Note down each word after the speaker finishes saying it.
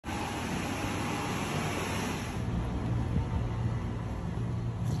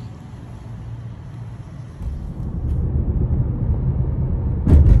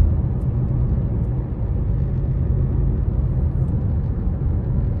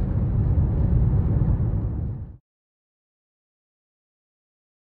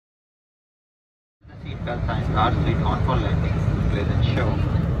vital signs are switched on for landing. Please ensure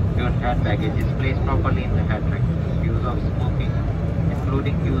your hand baggage is placed properly in the hand rack. Use of smoking,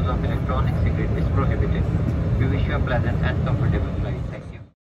 including use of electronic cigarette, is prohibited. We wish you a pleasant and comfortable flight. Thank you.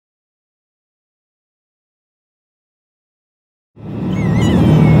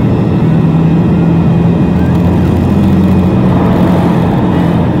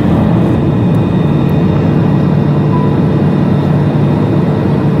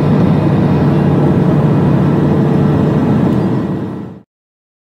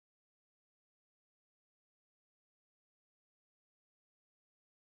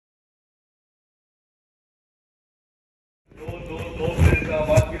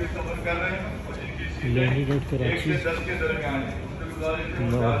 Landed at Karachi,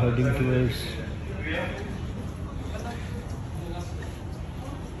 now heading towards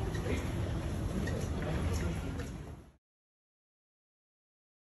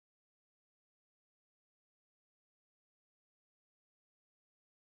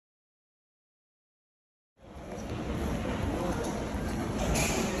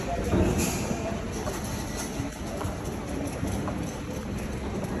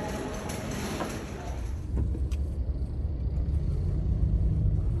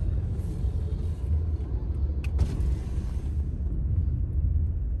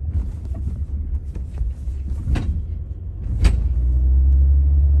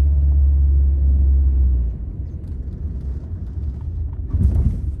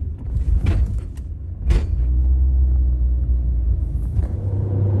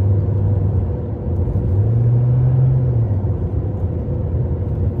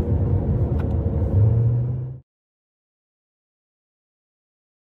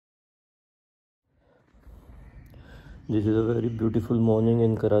This is a very beautiful morning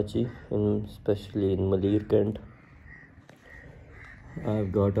in Karachi, especially in Malir Cantt.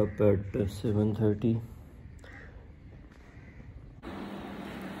 I've got up at 7:30.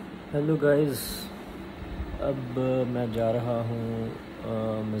 Hello guys, अब मैं जा रहा हूँ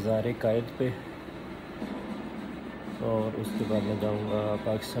मज़ार कायद पे और उसके बाद मैं जाऊँगा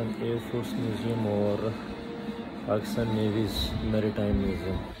पाकिस्तान एयर फोर्स म्यूज़ियम और पाकिस्तान नेवीज़ मैरीटाइम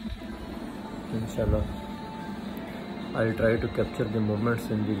म्यूज़ियम। इंशाल्लाह I'll try to capture the moments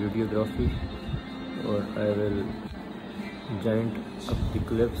in the videography or I will joint up the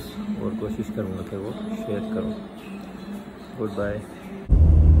clips और कोशिश करूँगा कि वो शेयर करूँ। Goodbye.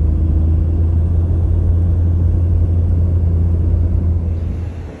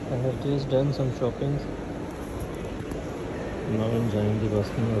 I have just done some shopping. Now enjoying the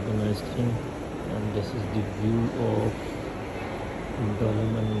basking organized thing, and this is the view of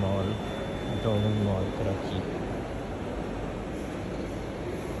Dolemn Mall, Karachi.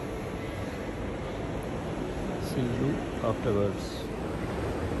 See you afterwards.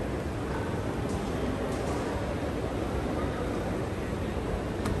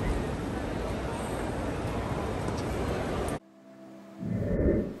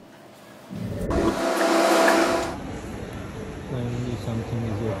 Finally something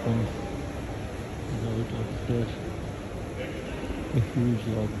is open right after a huge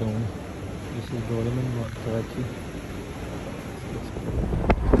lockdown. This is Dolemn Mall, Karachi.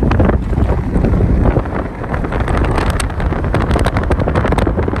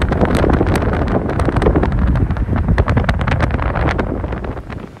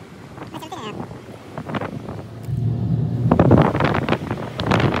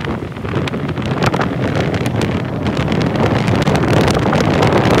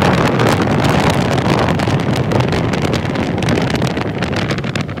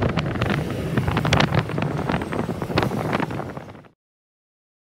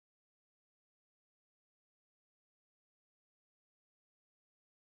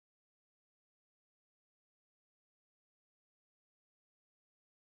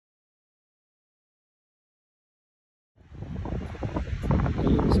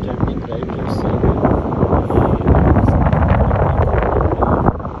 Standing right outside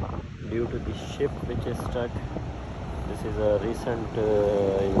due to the ship which is stuck. This is a recent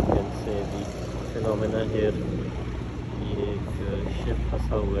you can say the phenomena here. ये एक ship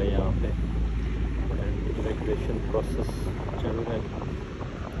फंसा हुआ है यहाँ पे and evacuation process चल रहा है.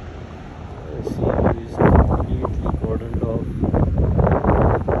 Sea is completely cordoned off.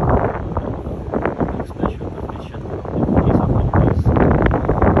 Special permission from the police authorities.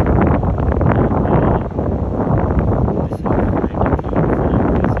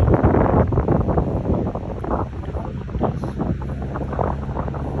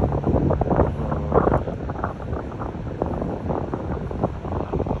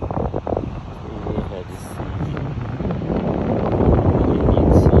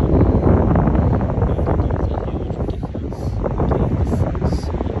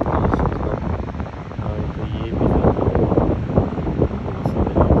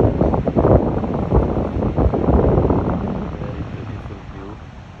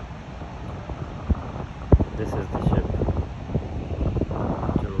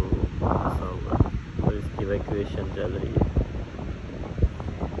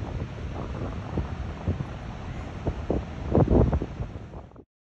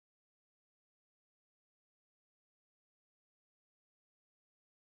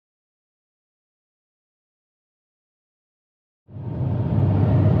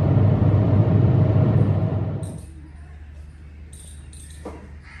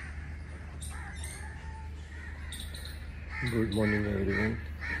 morning everyone.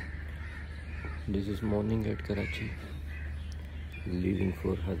 This is morning at Karachi, leaving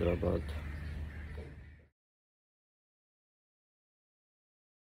for Hyderabad.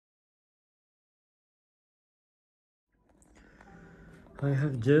 I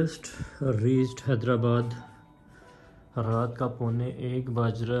have just reached Hyderabad. रात का 1:15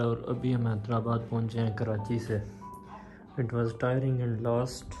 बज रहा है और अभी हम हैदराबाद पहुंचे हैं कराची से. It was tiring and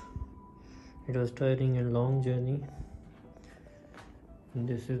long journey.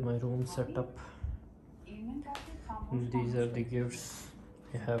 This is my room setup. These are the gifts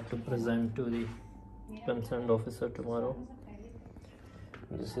I have to present to the concerned officer tomorrow.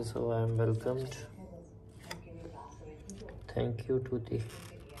 This is how I am welcomed. Thank you to the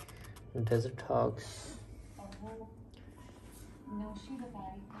Desert Hogs.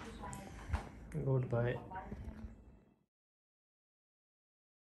 Goodbye.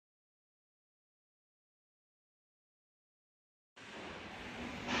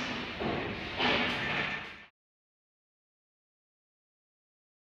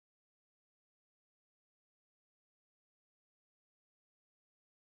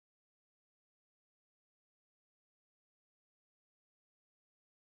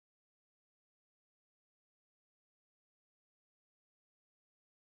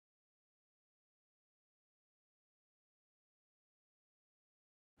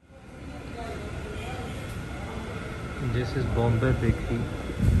 This is Bombay Bakery,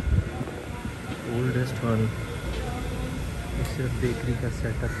 oldest one. इस bakery का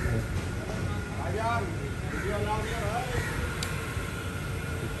setup है.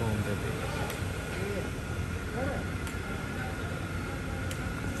 Bombay Bakery.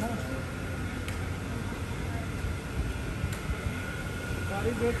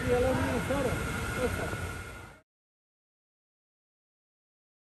 सारी bakery अलग है sir.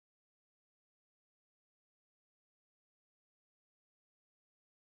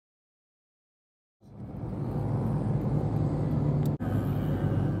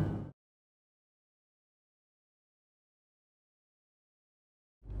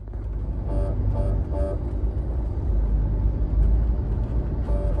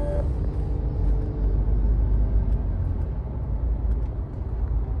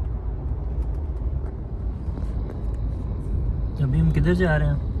 अभी हम किधर जा रहे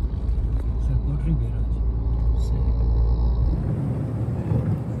हैं? सेक्रेटरी बैराज से.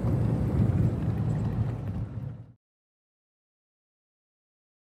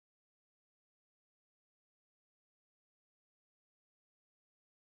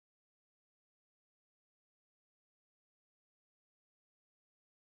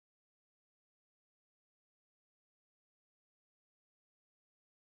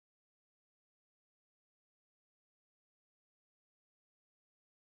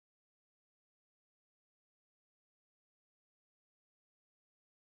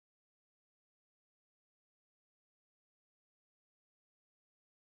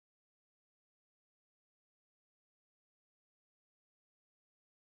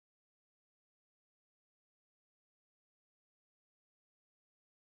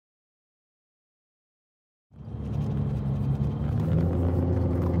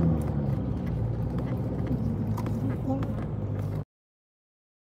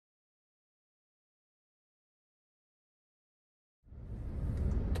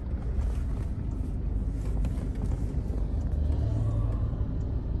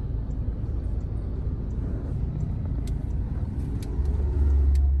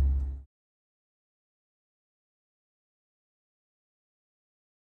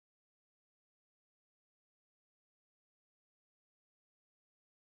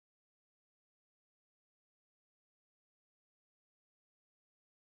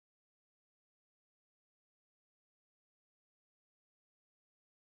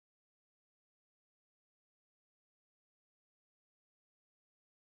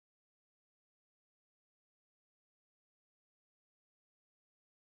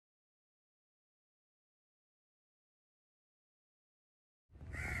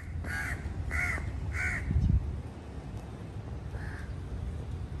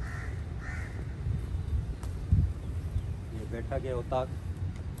 बैठा गया होता.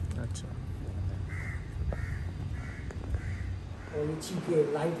 अच्छा. और नीचे के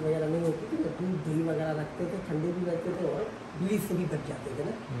लाइट वगैरह नहीं होती थी तो दूध दही वगैरह रखते थे, ठंडे भी रहते थे और बिजली से भी बच जाते थे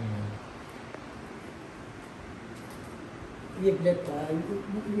ना. ये प्लेट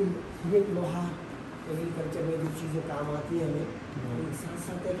ये लोहा एग्रीकल्चर में जो चीज़ें काम आती है हमें, साथ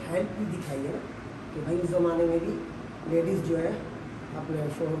साथ एक हेल्प भी दिखाई है ना कि भाई उस ज़माने में भी लेडीज़ जो है अपने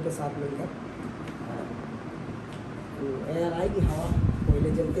शोहर के साथ मिलकर एयर आएगी, हवा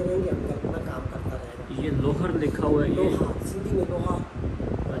कोयले जलते रहेंगे, अंदर अपना काम करता रहेगा। ये लोहर लिखा हुआ है ये? लोहा, सिंधी में लोहा।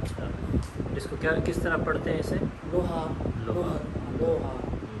 अच्छा, इसको क्या किस तरह पढ़ते हैं इसे? लोहा, लोहा, लोहा।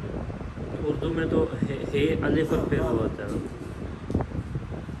 उर्दू में तो हे अलिफ और फिर होता है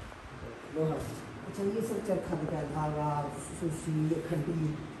लोहा। अच्छा, ये सब चरखा दिखाया, धागा, सुई, ये खड्डी।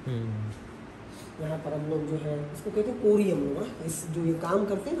 यहाँ पर हम लोग जो है इसको कहते हैं कोरी, हम लोग इस जो ये काम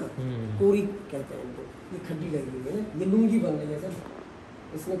करते हैं ना, कोरी कहते हैं इनको। ये खड्डी लगी हुई है ना, ये लुंगी बन रही है सर,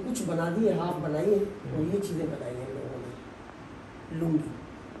 इसने कुछ बना दी है, हाफ बनाई है और ये चीज़ें बनाई हैं लोगों ने, लुंगी।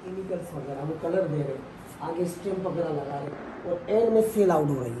 केमिकल्स वगैरह वो कलर दे रहे, आगे स्टैम्प वगैरह लगा रहे और एंड में सेल आउट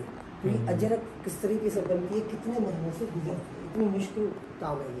हो रही है। तो ये अजरक किस तरीके से बनती है, कितने महीनों से गुजरती है, इतनी मुश्किल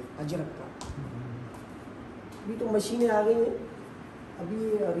काम है ये अजरक का। अभी तो मशीनें आ गई हैं, अभी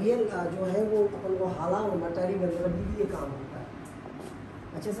रियल जो है वो अपन को हाला और मटारी वगैरह भी ये काम होता है।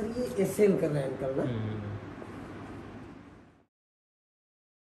 अच्छा सर, ये सेल कर रहे हैं अंकल ना?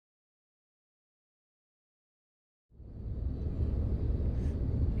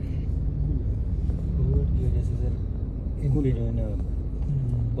 इनको जो है ना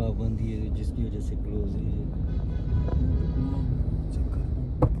पाबंदी है, जिसकी वजह से क्लोज है ये।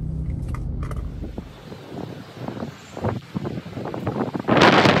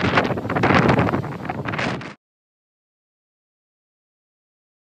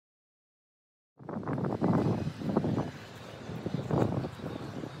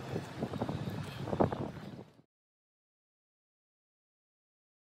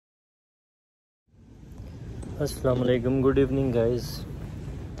 Assalamu alaikum, good evening guys.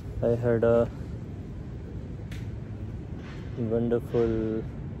 I had a wonderful,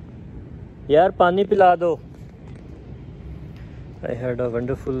 यार पानी पिला दो। I had a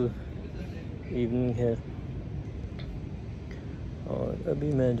wonderful evening here. और अभी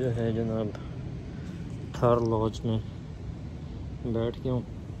मैं जो है जनाब थार लॉज में बैठ गया हूँ।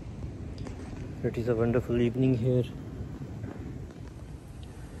 It is a wonderful evening here.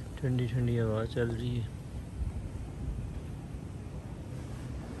 ठंडी ठंडी हवा चल रही है।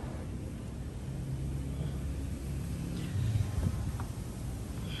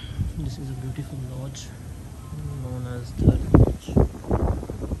 This is a beautiful lodge known as the Lodge,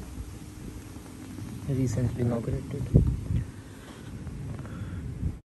 recently inaugurated.